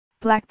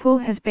Blackpool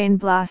has been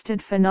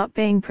blasted for not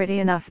being pretty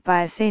enough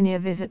by a senior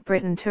Visit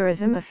Britain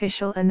tourism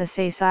official, and the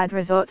seaside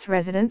resort's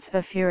residents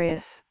are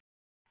furious.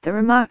 The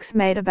remarks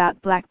made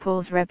about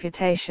Blackpool's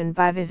reputation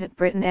by Visit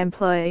Britain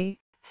employee,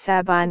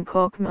 Sabine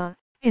Korkmaz,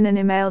 in an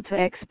email to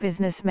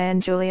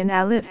ex-businessman Julian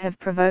Allett have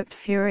provoked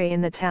fury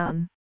in the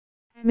town.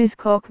 Ms.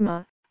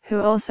 Korkmaz, who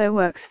also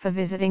works for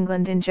Visit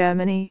England in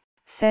Germany,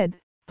 said,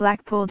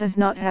 "Blackpool does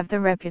not have the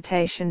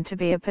reputation to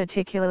be a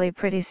particularly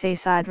pretty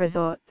seaside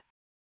resort.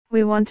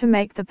 We want to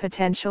make the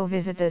potential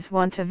visitors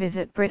want to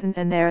visit Britain,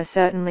 and there are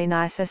certainly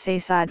nicer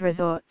seaside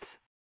resorts."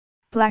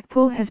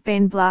 Blackpool has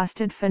been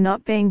blasted for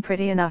not being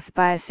pretty enough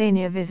by a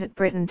senior Visit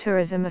Britain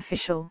tourism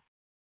official.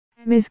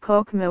 Ms.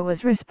 Korkmaz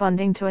was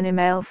responding to an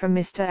email from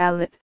Mr.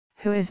 Allett,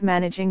 who is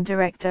managing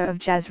director of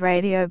Jazz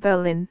Radio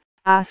Berlin,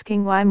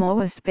 asking why more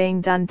was being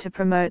done to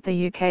promote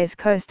the UK's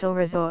coastal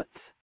resorts.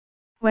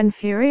 When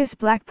furious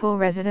Blackpool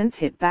residents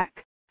hit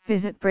back,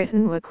 Visit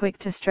Britain were quick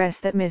to stress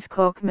that Ms.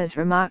 Korkmaz's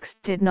remarks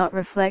did not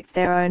reflect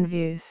their own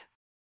views.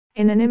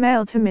 In an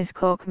email to Ms.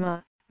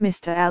 Korkmaz,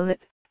 Mr.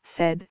 Allett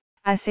said,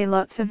 "I see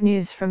lots of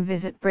news from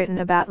Visit Britain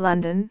about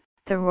London,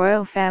 the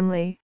royal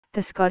family,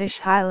 the Scottish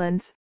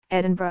Highlands,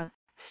 Edinburgh,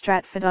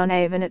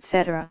 Stratford-on-Avon,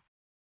 etc.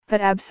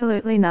 But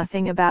absolutely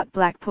nothing about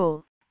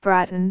Blackpool,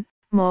 Brighton,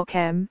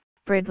 Morecambe,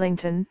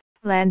 Bridlington,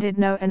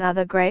 Llandudno and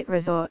other great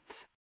resorts."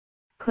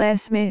 Claire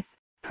Smith,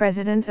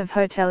 president of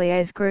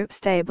Hoteliers Group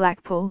Stay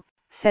Blackpool,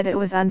 said it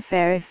was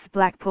unfair if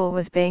Blackpool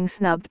was being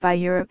snubbed by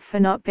Europe for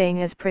not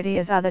being as pretty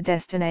as other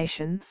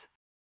destinations.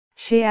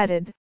 She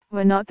added,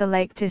 "We're not the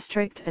Lake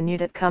District and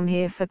you'd come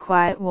here for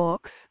quiet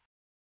walks.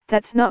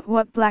 That's not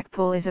what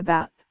Blackpool is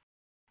about."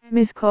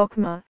 Ms.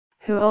 Korkmaz,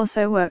 who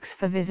also works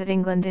for Visit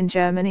England in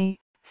Germany,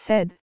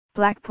 said,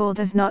 "Blackpool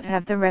does not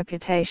have the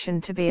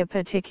reputation to be a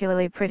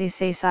particularly pretty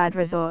seaside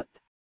resort.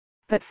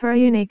 But for a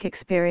unique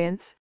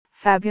experience,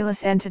 fabulous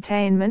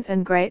entertainment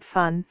and great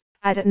fun,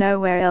 I don't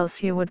know where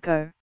else you would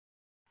go.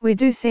 We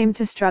do seem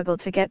to struggle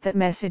to get that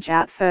message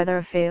out further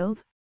afield."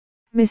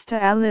 Mr.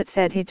 Allett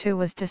said he too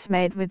was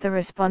dismayed with the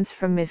response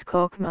from Ms.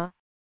 Korkmaz.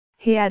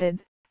 He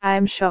added, "I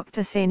am shocked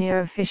a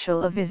senior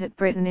official of Visit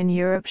Britain in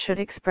Europe should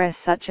express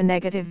such a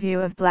negative view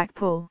of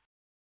Blackpool.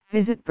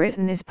 Visit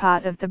Britain is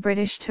part of the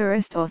British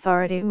Tourist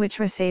Authority, which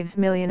receives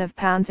millions of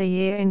pounds a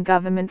year in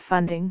government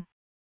funding.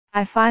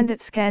 I find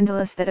it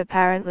scandalous that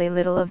apparently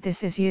little of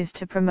this is used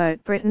to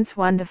promote Britain's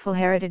wonderful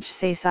heritage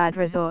seaside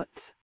resorts."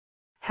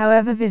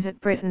 However,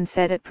 Visit Britain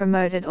said it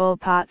promoted all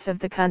parts of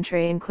the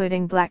country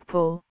including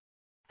Blackpool.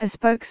 A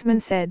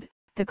spokesman said,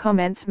 "The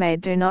comments made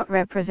do not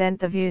represent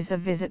the views of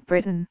Visit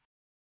Britain.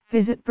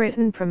 Visit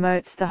Britain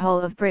promotes the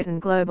whole of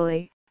Britain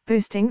globally,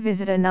 boosting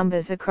visitor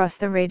numbers across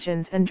the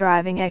regions and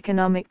driving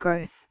economic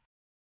growth.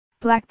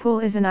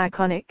 Blackpool is an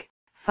iconic,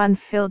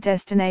 fun-filled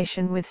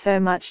destination with so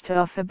much to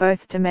offer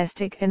both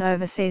domestic and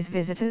overseas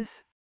visitors.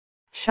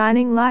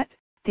 Shining light,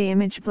 the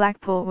image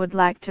Blackpool would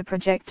like to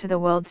project to the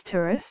world's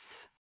tourists."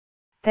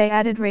 They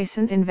added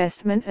recent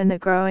investment and the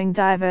growing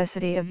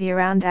diversity of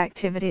year-round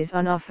activities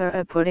on offer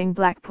are putting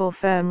Blackpool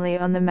firmly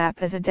on the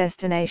map as a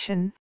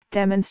destination,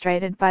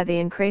 demonstrated by the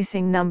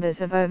increasing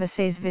numbers of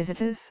overseas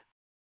visitors.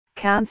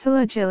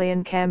 Councillor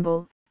Gillian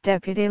Campbell,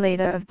 deputy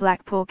leader of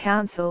Blackpool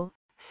Council,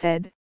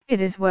 said, "It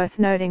is worth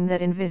noting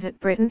that in Visit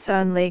Britain's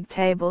own league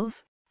tables,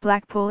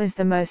 Blackpool is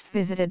the most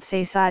visited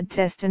seaside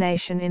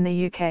destination in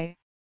the UK.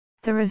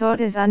 The resort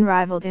is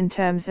unrivaled in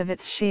terms of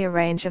its sheer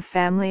range of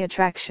family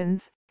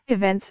attractions,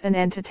 events and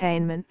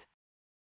entertainment.